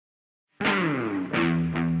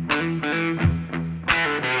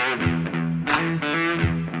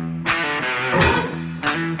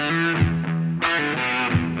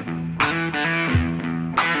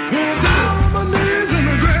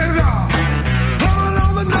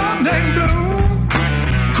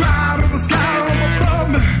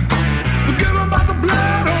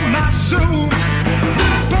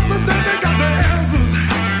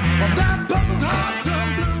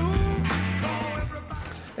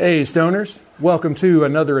Hey Stoners, welcome to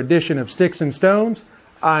another edition of Sticks and Stones.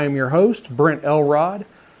 I am your host, Brent Elrod,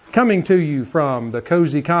 coming to you from the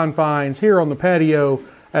cozy confines here on the patio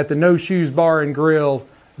at the No Shoes Bar and Grill,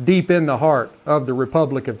 deep in the heart of the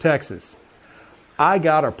Republic of Texas. I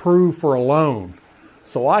got approved for a loan,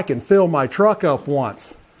 so I can fill my truck up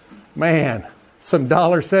once. Man, some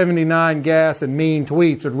 $1.79 gas and mean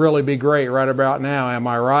tweets would really be great right about now, am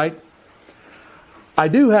I right? I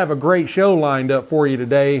do have a great show lined up for you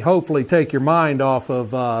today, hopefully take your mind off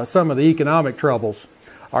of some of the economic troubles.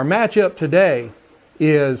 Our matchup today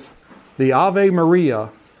is the Ave Maria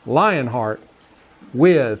Lionheart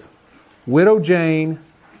with Widow Jane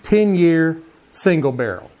 10-year single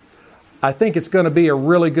barrel. I think it's going to be a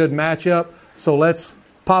really good matchup, so let's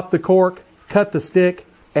pop the cork, cut the stick,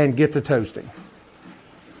 and get to toasting.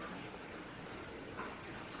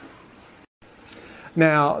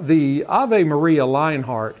 Now, the Ave Maria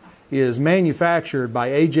Lionheart is manufactured by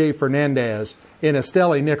A.J. Fernandez in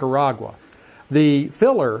Esteli, Nicaragua. The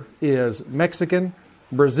filler is Mexican,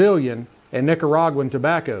 Brazilian, and Nicaraguan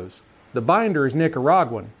tobaccos. The binder is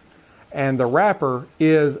Nicaraguan, and the wrapper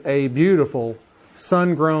is a beautiful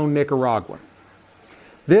sun-grown Nicaraguan.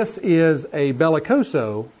 This is a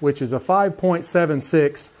Bellicoso, which is a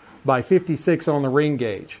 5.76 by 56 on the ring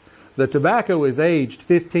gauge. The tobacco is aged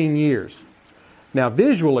 15 years. Now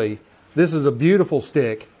visually, this is a beautiful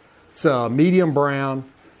stick. It's medium brown,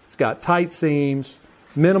 it's got tight seams,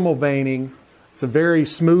 minimal veining, it's a very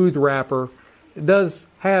smooth wrapper. It does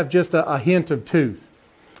have just a hint of tooth.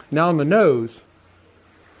 Now on the nose,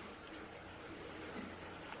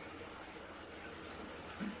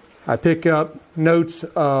 I pick up notes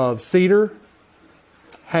of cedar,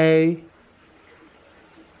 hay,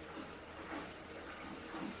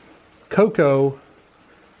 cocoa,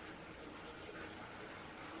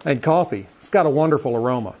 and coffee. It's got a wonderful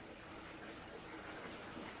aroma.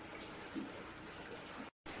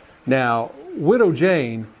 Now, Widow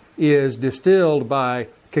Jane is distilled by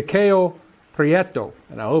Cacao Prieto,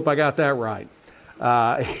 and I hope I got that right.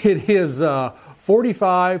 It is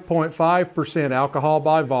 45.5% alcohol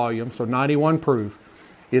by volume, so 91 proof.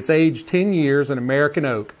 It's aged 10 years in American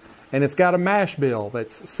oak, and it's got a mash bill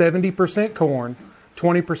that's 70% corn,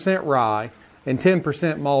 20% rye, and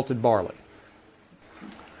 10% malted barley.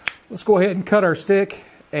 Let's go ahead and cut our stick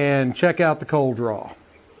and check out the cold draw.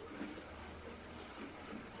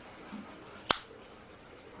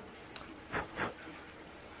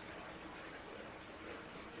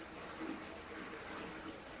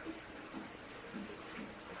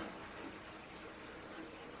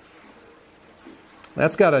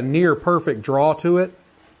 That's got a near perfect draw to it.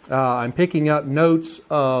 I'm picking up notes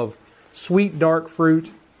of sweet dark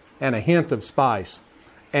fruit and a hint of spice.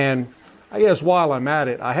 And I guess while I'm at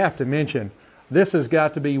it, I have to mention, this has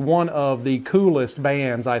got to be one of the coolest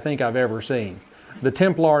bands I think I've ever seen. The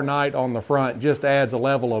Templar Knight on the front just adds a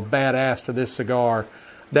level of badass to this cigar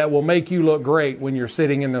that will make you look great when you're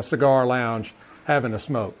sitting in the cigar lounge having a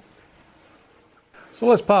smoke. So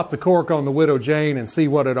let's pop the cork on the Widow Jane and see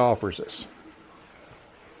what it offers us.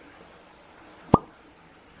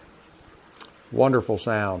 Wonderful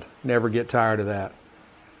sound. Never get tired of that.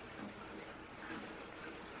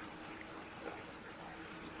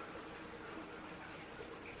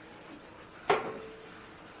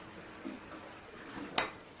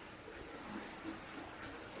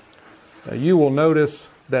 Now you will notice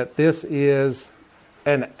that this is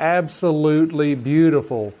an absolutely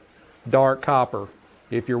beautiful dark copper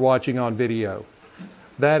if you're watching on video.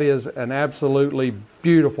 That is an absolutely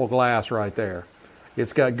beautiful glass right there.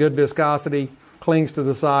 It's got good viscosity, clings to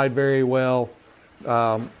the side very well.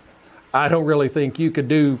 I don't really think you could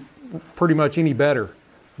do pretty much any better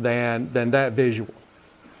than that visual.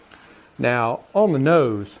 Now on the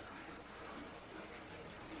nose,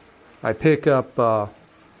 I pick up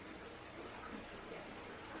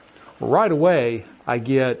right away, I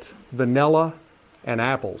get vanilla and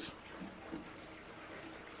apples.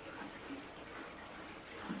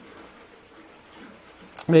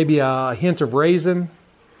 Maybe a hint of raisin,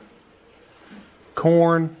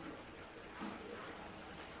 corn,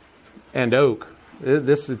 and oak.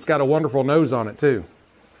 It's got a wonderful nose on it too.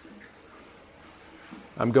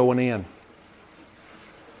 I'm going in.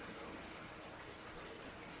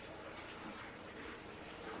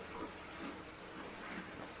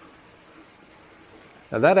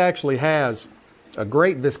 Now that actually has a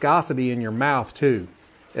great viscosity in your mouth too.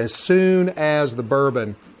 As soon as the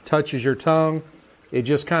bourbon touches your tongue, it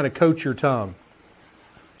just kind of coats your tongue.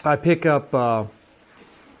 I pick up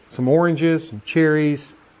some oranges, some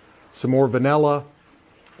cherries, some more vanilla,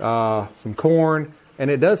 some corn, and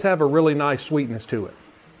it does have a really nice sweetness to it.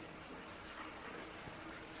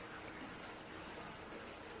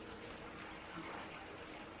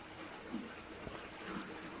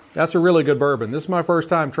 That's a really good bourbon. This is my first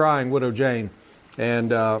time trying Widow Jane,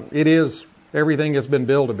 and it is everything it's been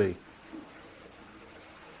billed to be.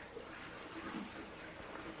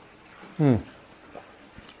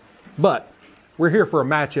 But we're here for a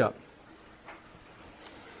matchup.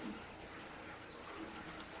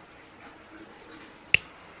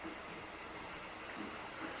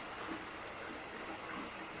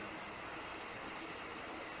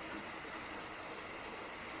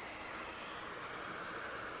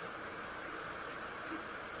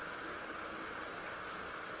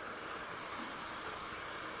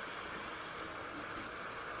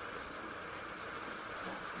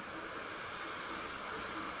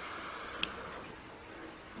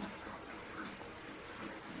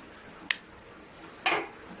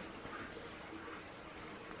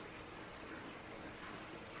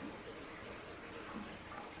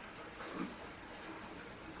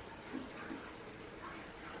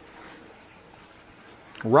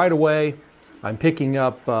 Right away, I'm picking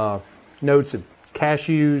up notes of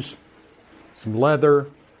cashews, some leather,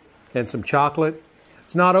 and some chocolate.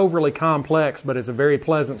 It's not overly complex, but it's a very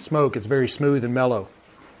pleasant smoke. It's very smooth and mellow.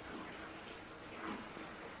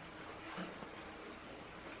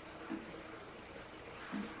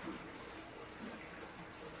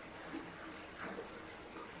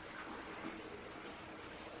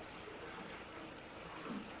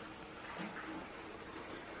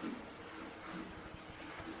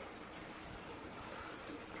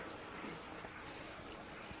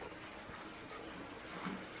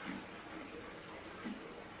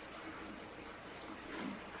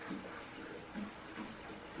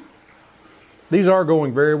 These are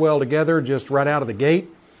going very well together just right out of the gate.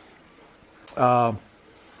 I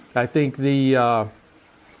think the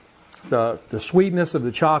sweetness of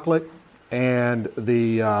the chocolate and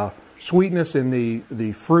the sweetness in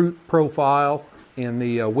the fruit profile in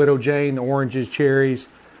the Widow Jane, the oranges, cherries,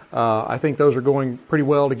 I think those are going pretty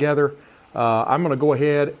well together. I'm going to go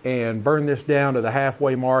ahead and burn this down to the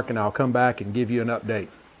halfway mark, and I'll come back and give you an update.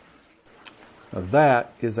 Now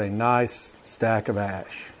that is a nice stack of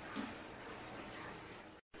ash.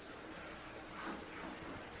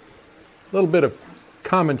 A little bit of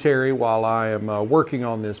commentary while I am working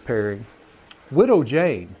on this pairing. Widow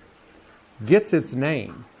Jane gets its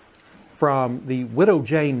name from the Widow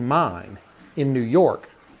Jane mine in New York,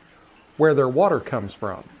 where their water comes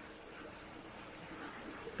from.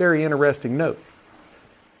 Very interesting note.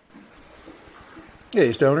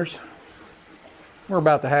 Hey, stoners. We're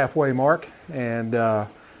about the halfway mark, and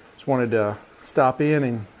just wanted to stop in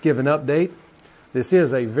and give an update. This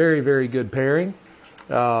is a very, very good pairing.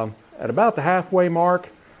 At about the halfway mark,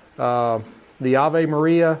 the Ave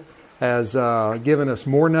Maria has given us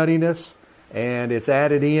more nuttiness, and it's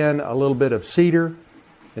added in a little bit of cedar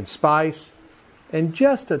and spice and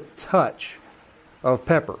just a touch of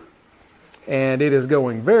pepper. And it is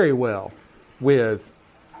going very well with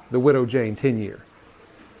the Widow Jane 10-year.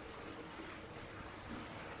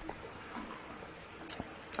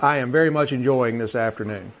 I am very much enjoying this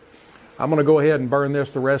afternoon. I'm going to go ahead and burn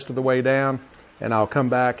this the rest of the way down, and I'll come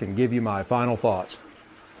back and give you my final thoughts.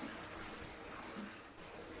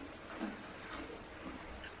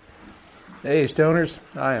 Hey, stoners,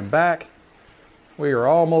 I am back. We are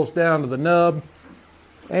almost down to the nub,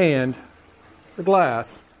 and the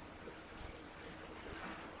glass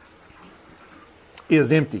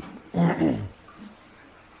is empty.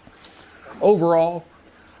 Overall,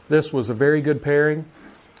 this was a very good pairing.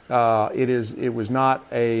 It was not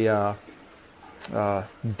a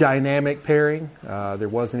dynamic pairing. There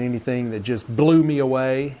wasn't anything that just blew me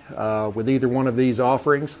away with either one of these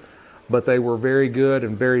offerings, but they were very good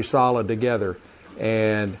and very solid together.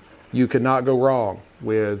 And you could not go wrong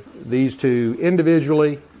with these two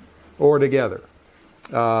individually or together.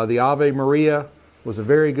 The Ave Maria was a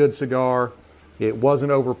very good cigar. It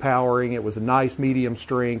wasn't overpowering. It was a nice medium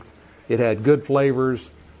strength. It had good flavors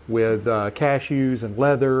with cashews and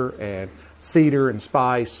leather and cedar and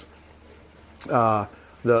spice.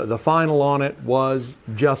 The final on it was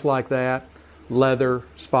just like that. Leather,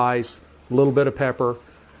 spice, a little bit of pepper.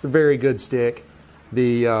 It's a very good stick.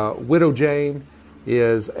 The Widow Jane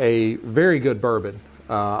is a very good bourbon.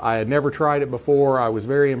 I had never tried it before. I was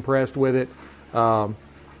very impressed with it.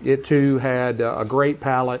 it too had a great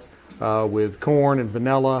palate with corn and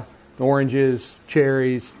vanilla, oranges,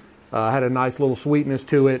 cherries. Had a nice little sweetness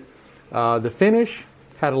to it. The finish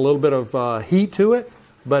had a little bit of heat to it,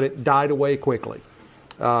 but it died away quickly.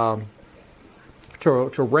 To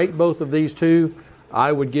rate both of these two,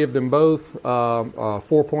 I would give them both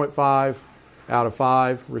 4.5 out of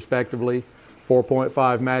 5, respectively.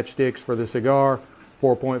 4.5 matchsticks for the cigar,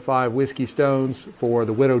 4.5 whiskey stones for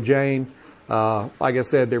the Widow Jane. Like I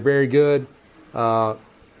said, they're very good.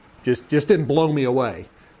 Just didn't blow me away.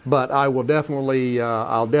 But I will definitely,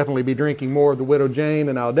 I'll definitely be drinking more of the Widow Jane,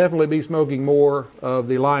 and I'll definitely be smoking more of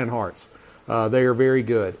the Lionhearts. They are very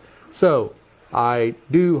good. So I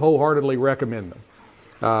do wholeheartedly recommend them.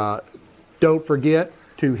 Don't forget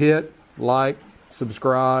to hit like,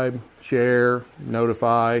 subscribe, share,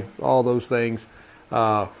 notify, all those things,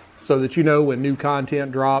 so that you know when new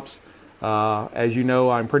content drops. As you know,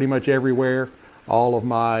 I'm pretty much everywhere. All of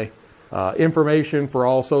my information for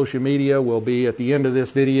all social media will be at the end of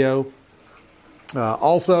this video.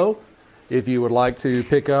 Also, if you would like to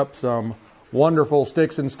pick up some wonderful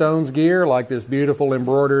Sticks and Stones gear, like this beautiful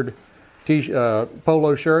embroidered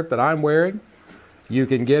polo shirt that I'm wearing, you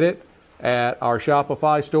can get it at our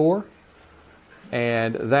Shopify store.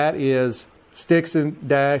 And that is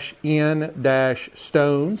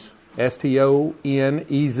Sticks-in-Stones,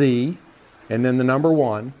 STONEZ, and then the number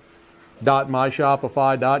 1,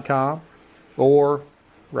 .myshopify.com, or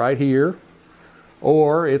right here,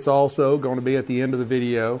 or it's also going to be at the end of the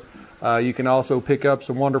video. You can also pick up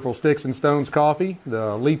some wonderful Sticks and Stones coffee,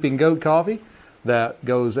 the Leaping Goat coffee, that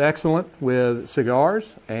goes excellent with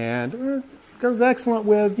cigars and goes excellent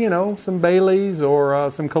with, you know, some Baileys or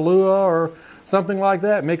some Kahlua or something like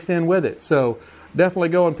that mixed in with it. So definitely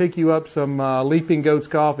go and pick you up some Leaping Goats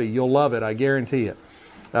coffee. You'll love it, I guarantee it.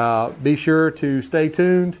 Be sure to stay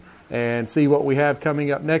tuned and see what we have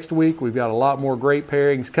coming up next week. We've got a lot more great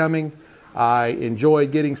pairings coming. I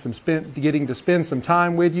enjoyed getting to spend some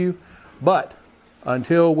time with you. But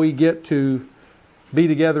until we get to be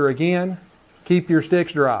together again, keep your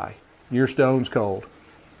sticks dry, your stones cold.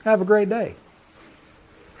 Have a great day.